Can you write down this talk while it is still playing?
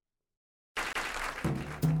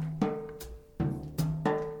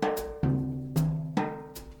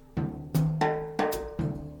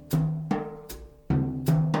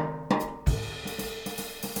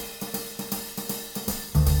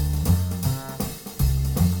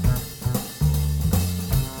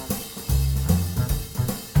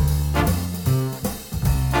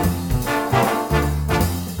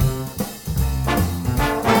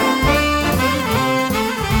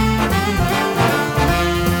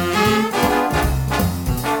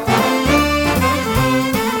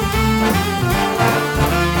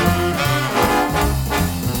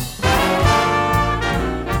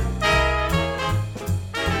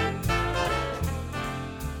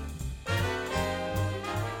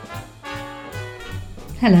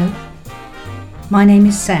Hello, my name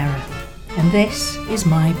is Sarah and this is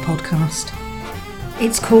my podcast.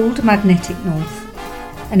 It's called Magnetic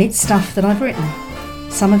North and it's stuff that I've written.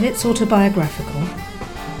 Some of it's autobiographical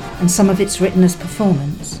and some of it's written as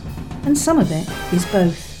performance and some of it is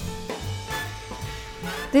both.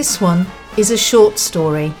 This one is a short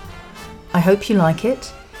story. I hope you like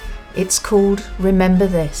it. It's called Remember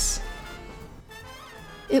This.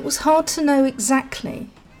 It was hard to know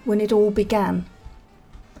exactly when it all began.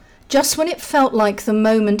 Just when it felt like the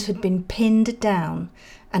moment had been pinned down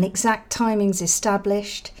and exact timings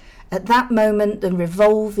established, at that moment the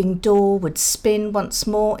revolving door would spin once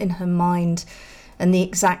more in her mind and the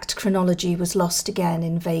exact chronology was lost again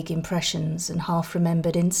in vague impressions and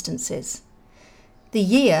half-remembered instances. The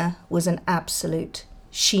year was an absolute.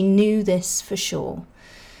 She knew this for sure.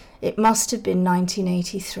 It must have been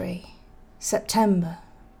 1983. September,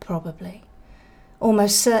 probably.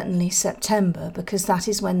 Almost certainly September, because that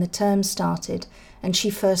is when the term started and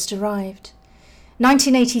she first arrived.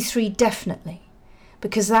 1983 definitely,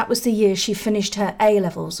 because that was the year she finished her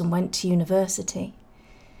A-levels and went to university.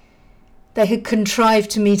 They had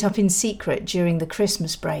contrived to meet up in secret during the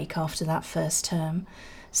Christmas break after that first term,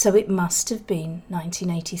 so it must have been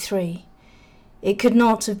 1983. It could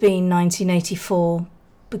not have been 1984,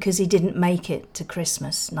 because he didn't make it to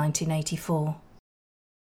Christmas 1984.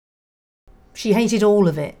 She hated all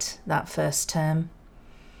of it, that first term.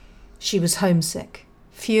 She was homesick,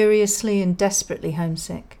 furiously and desperately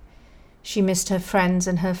homesick. She missed her friends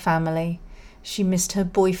and her family. She missed her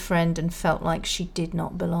boyfriend and felt like she did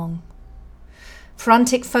not belong.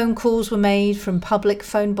 Frantic phone calls were made from public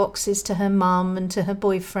phone boxes to her mum and to her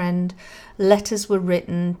boyfriend. Letters were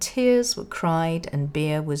written, tears were cried, and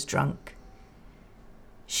beer was drunk.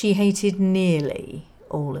 She hated nearly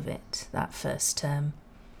all of it, that first term.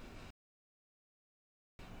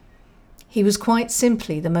 He was quite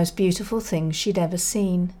simply the most beautiful thing she'd ever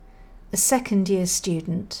seen. A second-year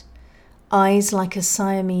student, eyes like a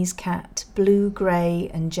Siamese cat, blue-grey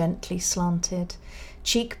and gently slanted,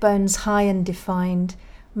 cheekbones high and defined,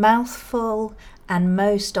 mouth full and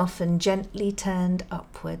most often gently turned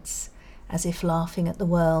upwards, as if laughing at the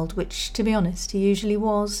world, which, to be honest, he usually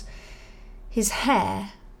was. His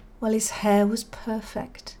hair was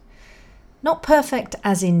perfect. Not perfect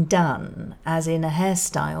as in done, as in a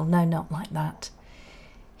hairstyle, no, not like that.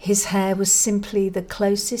 His hair was simply the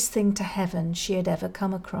closest thing to heaven she had ever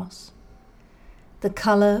come across. The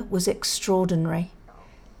colour was extraordinary.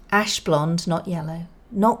 Ash blonde, not yellow,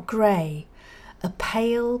 not grey, a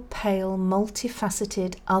pale,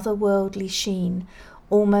 multifaceted, otherworldly sheen,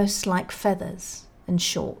 almost like feathers, and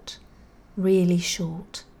short, really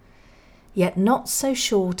short. Yet not so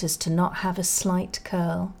short as to not have a slight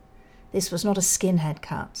curl. This was not a skinhead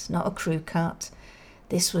cut, not a crew cut.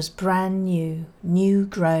 This was brand new,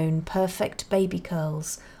 new-grown, perfect baby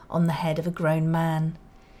curls on the head of a grown man.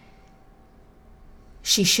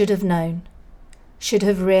 She should have known, should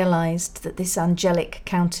have realised that this angelic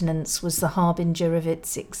countenance was the harbinger of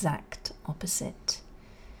its exact opposite.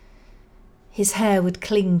 His hair would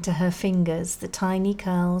cling to her fingers, the tiny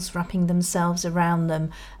curls wrapping themselves around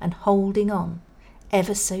them and holding on,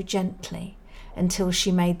 ever so gently, until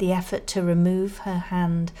she made the effort to remove her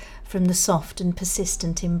hand from the soft and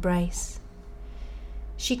persistent embrace.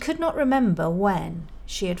 She could not remember when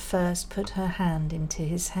she had first put her hand into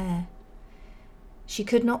his hair. She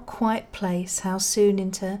could not quite place how soon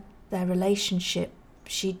into their relationship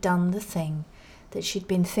she'd done the thing that she'd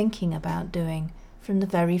been thinking about doing from the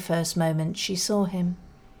very first moment she saw him.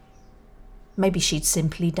 Maybe she'd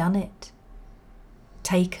simply done it.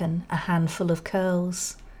 Taken a handful of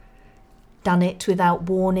curls. Done it without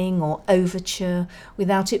warning or overture,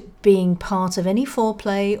 without it being part of any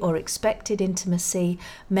foreplay or expected intimacy.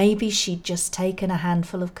 Maybe she'd just taken a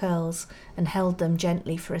handful of curls and held them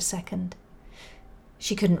gently for a second.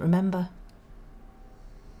 She couldn't remember.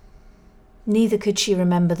 Neither could she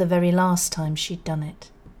remember the very last time she'd done it.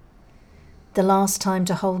 The last time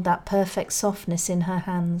to hold that perfect softness in her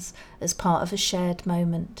hands as part of a shared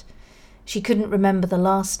moment. She couldn't remember the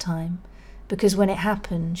last time, because when it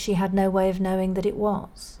happened, she had no way of knowing that it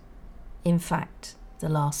was, in fact, the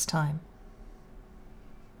last time.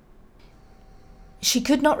 She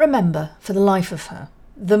could not remember, for the life of her,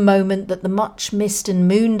 the moment that the much-missed and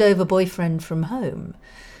mooned-over boyfriend from home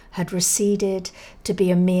had receded to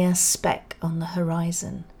be a mere speck on the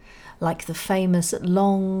horizon, like the famous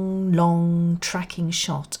long tracking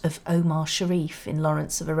shot of Omar Sharif in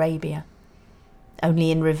Lawrence of Arabia,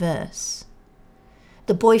 only in reverse.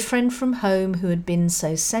 The boyfriend from home who had been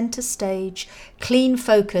so centre stage, clean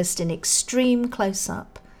focused in extreme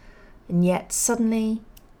close-up, and yet suddenly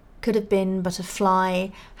could have been but a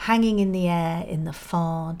fly hanging in the air in the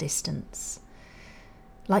far distance.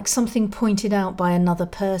 Like something pointed out by another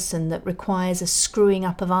person that requires a screwing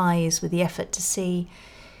up of eyes with the effort to see,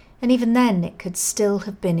 and even then it could still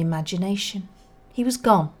have been imagination. He was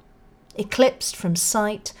gone, eclipsed from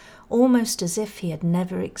sight, almost as if he had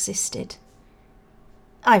never existed.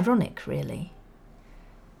 Ironic, really.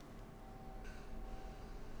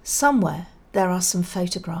 Somewhere there are some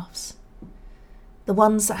photographs. The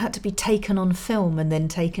ones that had to be taken on film and then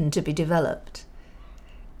taken to be developed.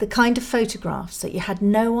 The kind of photographs that you had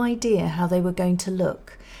no idea how they were going to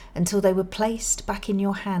look until they were placed back in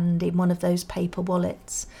your hand in one of those paper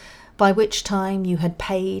wallets, by which time you had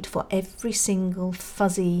paid for every single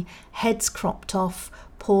fuzzy, heads cropped off,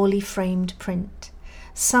 poorly framed print.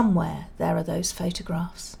 Somewhere there are those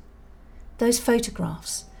photographs. Those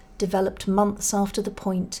photographs developed months after the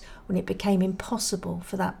point when it became impossible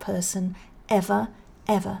for that person ever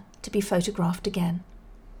to be photographed again.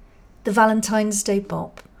 The Valentine's Day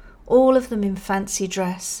bop, all of them in fancy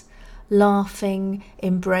dress, laughing,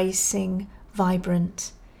 embracing,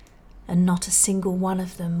 vibrant, and not a single one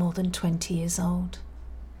of them more than 20 years old.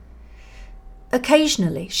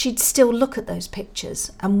 Occasionally, she'd still look at those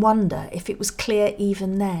pictures and wonder if it was clear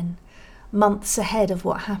even then, months ahead of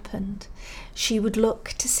what happened. She would look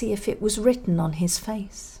to see if it was written on his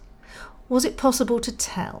face. Was it possible to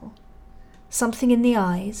tell? Something in the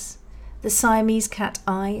eyes, the Siamese cat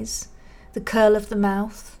eyes, the curl of the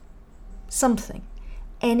mouth, something,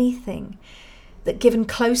 anything that, given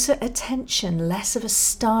closer attention, less of a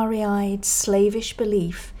starry-eyed, slavish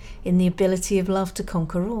belief in the ability of love to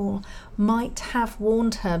conquer all, might have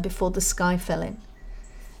warned her before the sky fell in.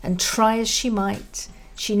 And try as she might,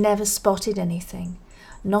 she never spotted anything,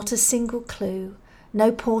 not a single clue,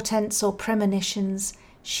 no portents or premonitions.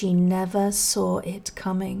 She never saw it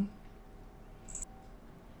coming.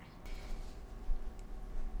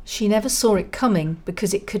 She never saw it coming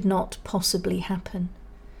because it could not possibly happen.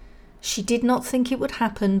 She did not think it would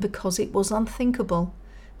happen because it was unthinkable.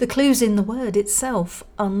 The clue's in the word itself,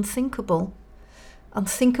 unthinkable.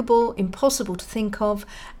 Unthinkable, impossible to think of,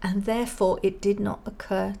 and therefore it did not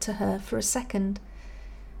occur to her for a second.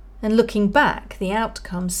 And looking back, the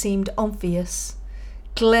outcome seemed obvious,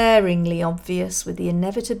 glaringly obvious, with the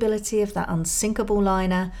inevitability of that unsinkable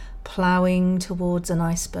liner ploughing towards an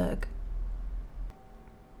iceberg.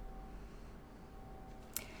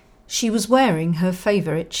 She was wearing her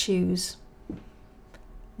favourite shoes.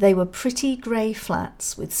 They were pretty grey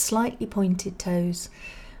flats with slightly pointed toes,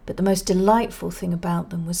 but the most delightful thing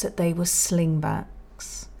about them was that they were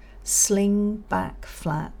slingbacks. Slingback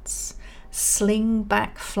flats.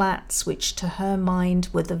 Slingback flats, which to her mind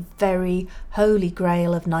were the very holy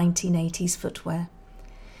grail of 1980s footwear,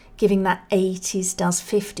 giving that 80s does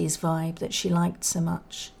 50s vibe that she liked so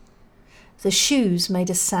much. The shoes made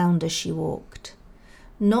a sound as she walked.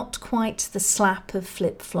 Not quite the slap of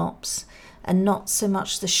flip-flops, and not so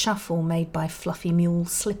much the shuffle made by fluffy mule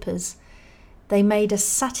slippers. They made a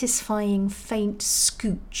satisfying faint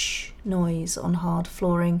scooch noise on hard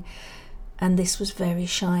flooring, and this was very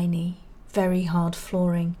shiny, very hard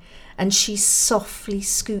flooring, and she softly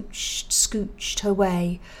scooched her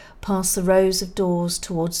way past the rows of doors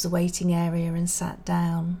towards the waiting area and sat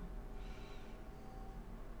down.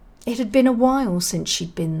 It had been a while since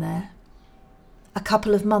she'd been there. A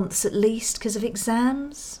couple of months at least, because of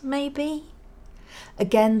exams, maybe?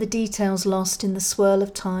 Again, the details lost in the swirl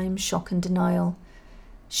of time, shock and denial.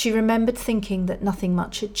 She remembered thinking that nothing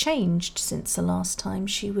much had changed since the last time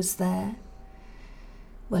she was there.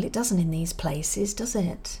 Well, it doesn't in these places, does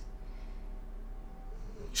it?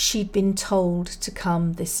 She'd been told to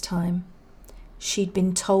come this time. She'd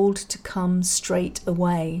been told to come straight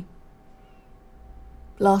away.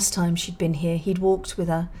 Last time she'd been here, he'd walked with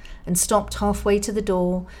her and stopped halfway to the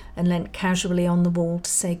door and leant casually on the wall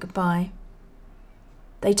to say goodbye.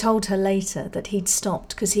 They told her later that he'd stopped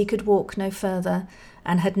because he could walk no further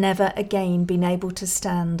and had never again been able to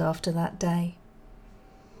stand after that day.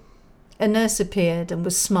 A nurse appeared and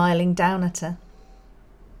was smiling down at her.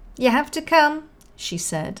 "You have to come," she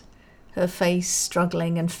said, her face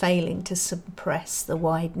struggling and failing to suppress the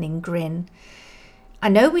widening grin. "I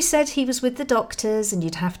know we said he was with the doctors and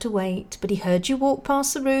you'd have to wait, but he heard you walk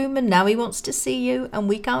past the room and now he wants to see you and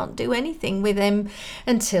we can't do anything with him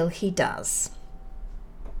until he does."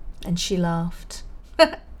 And she laughed.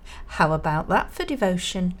 How about that for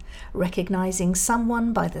devotion, recognising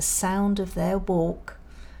someone by the sound of their walk?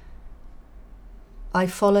 I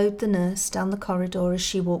followed the nurse down the corridor as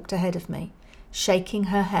she walked ahead of me, shaking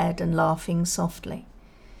her head and laughing softly.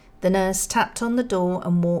 The nurse tapped on the door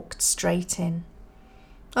and walked straight in.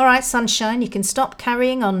 All right, sunshine, you can stop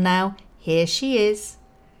carrying on now. Here she is.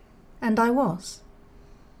 And I was.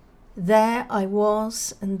 There I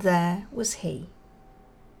was, and there was he.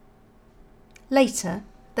 Later,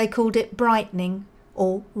 they called it brightening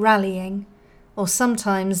or rallying, or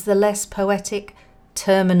sometimes the less poetic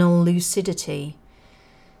terminal lucidity,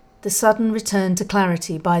 the sudden return to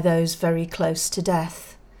clarity by those very close to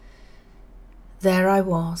death. There I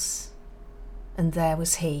was, and there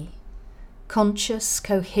was he, conscious,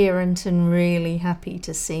 coherent, and really happy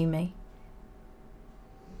to see me.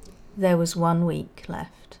 There was 1 week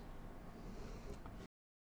left.